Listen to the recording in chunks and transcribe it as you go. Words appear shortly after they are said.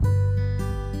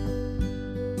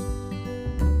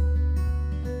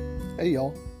Hey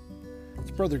y'all, it's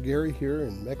Brother Gary here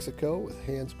in Mexico with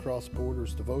Hands Cross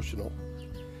Borders Devotional.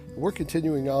 We're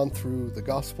continuing on through the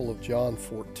Gospel of John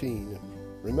 14.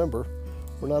 And remember,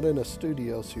 we're not in a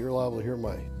studio, so you're liable to hear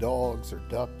my dogs or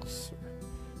ducks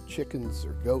or chickens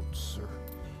or goats or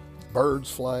birds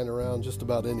flying around, just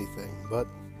about anything. But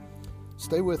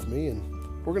stay with me, and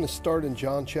we're going to start in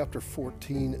John chapter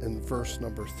 14 and verse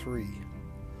number 3.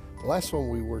 The last one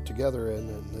we were together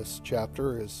in this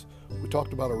chapter is we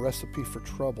talked about a recipe for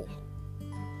trouble.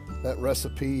 That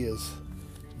recipe is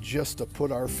just to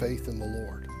put our faith in the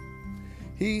Lord.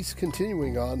 He's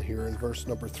continuing on here in verse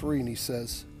number 3, and he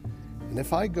says, "And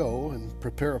if I go and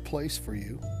prepare a place for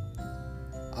you,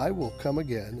 I will come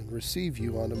again and receive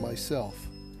you unto myself,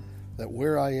 that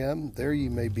where I am, there ye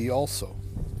may be also."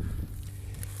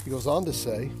 He goes on to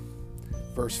say,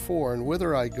 verse 4, "And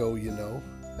whither I go ye know,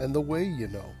 and the way ye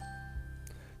know.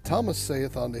 Thomas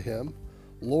saith unto him,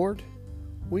 Lord,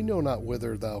 we know not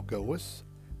whither thou goest,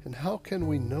 and how can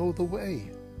we know the way?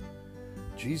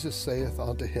 Jesus saith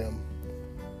unto him,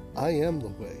 I am the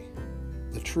way,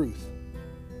 the truth,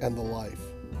 and the life.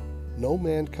 No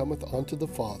man cometh unto the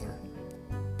Father,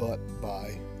 but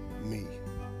by me."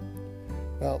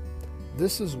 Now,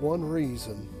 this is one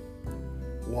reason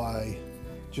why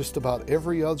just about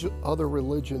every other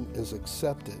religion is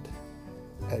accepted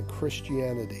and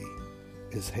Christianity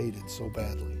is hated so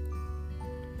badly.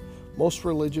 Most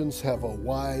religions have a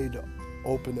wide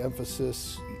open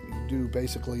emphasis. You do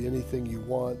basically anything you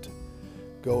want,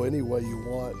 go any way you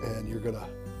want, and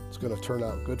it's gonna turn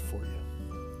out good for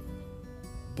you.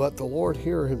 But the Lord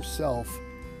here himself,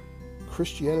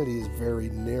 Christianity is very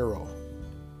narrow.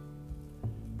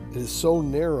 It is so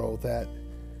narrow that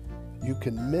you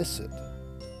can miss it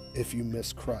if you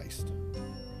miss Christ,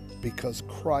 because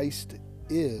Christ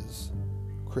is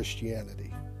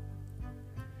Christianity.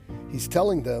 He's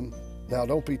telling them, now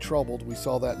don't be troubled. We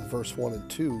saw that in verse 1 and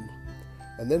 2.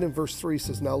 And then in verse 3 he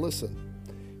says, now listen.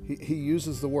 He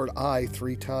uses the word I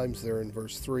 3 times there in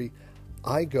verse 3.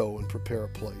 I go and prepare a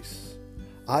place.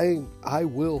 I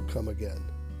will come again.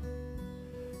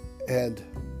 And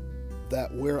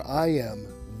that where I am,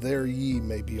 there ye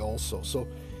may be also. So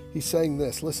he's saying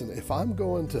this, listen, if I'm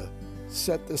going to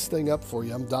set this thing up for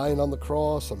you, I'm dying on the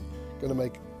cross, I'm going to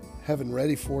make heaven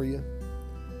ready for you,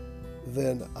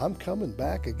 then I'm coming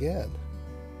back again.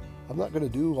 I'm not going to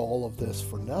do all of this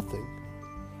for nothing.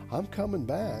 I'm coming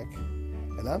back,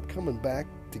 and I'm coming back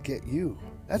to get you.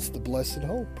 That's the blessed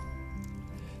hope.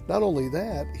 Not only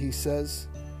that, he says,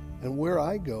 and where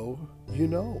I go, you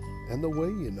know, and the way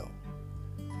you know.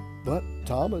 But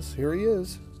Thomas, here he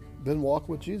is, been walking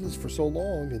with Jesus for so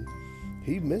long, and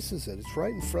he misses it. It's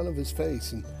right in front of his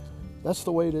face, and that's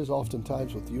the way it is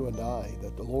oftentimes with you and I,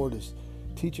 that the Lord is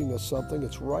teaching us something.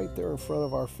 It's right there in front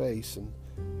of our face, and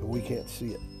we can't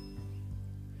see it.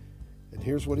 And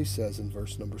here's what he says in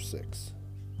verse number 6.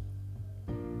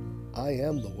 I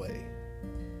am the way,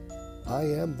 I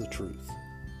am the truth,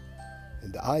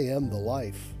 and I am the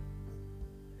life.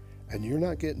 And you're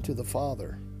not getting to the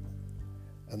Father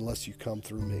unless you come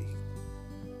through me.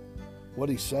 What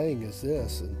he's saying is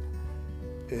this, and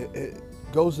it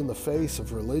goes in the face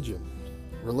of religion.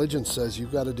 Religion says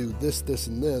you've got to do this, this,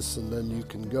 and this, and then you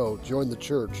can go. Join the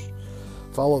church.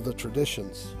 Follow the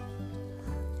traditions.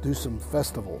 Do some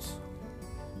festivals.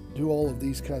 Do all of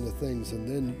these kind of things, and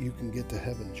then you can get to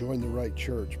heaven. Join the right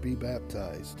church. Be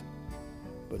baptized.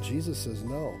 But Jesus says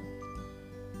no.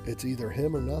 It's either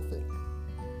him or nothing.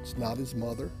 It's not his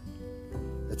mother.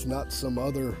 It's not some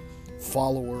other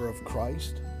follower of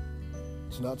Christ.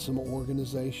 It's not some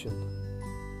organization.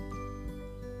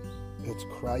 It's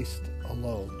Christ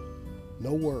alone.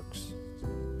 No works.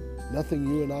 Nothing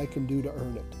you and I can do to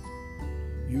earn it.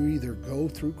 You either go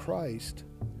through Christ.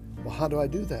 Well, how do I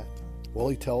do that? Well,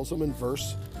 he tells them in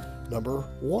verse number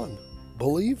 1.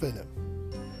 Believe in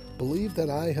him. Believe that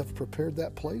I have prepared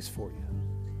that place for you.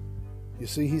 You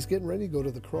see, he's getting ready to go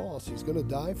to the cross. He's going to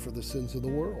die for the sins of the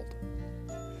world.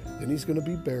 Then he's going to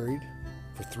be buried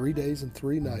for 3 days and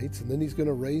 3 nights, and then he's going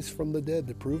to raise from the dead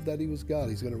to prove that he was God.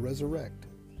 He's going to resurrect.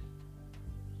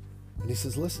 And he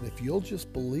says, listen, if you'll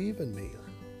just believe in me,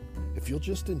 if you'll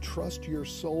just entrust your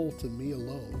soul to me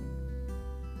alone,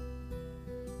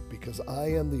 because I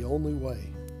am the only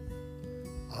way.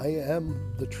 I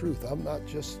am the truth. I'm not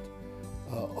just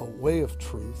a way of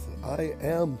truth. I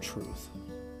am truth,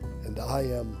 and I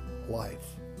am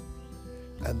life.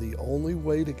 And the only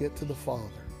way to get to the Father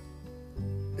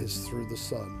is through the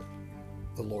Son,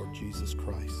 the Lord Jesus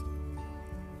Christ.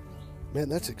 Man,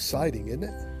 that's exciting, isn't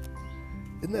it?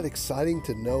 Isn't that exciting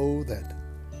to know that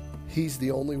he's the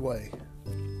only way?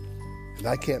 And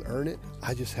I can't earn it.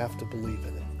 I just have to believe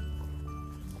in it.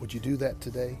 Would you do that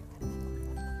today?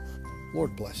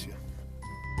 Lord bless you.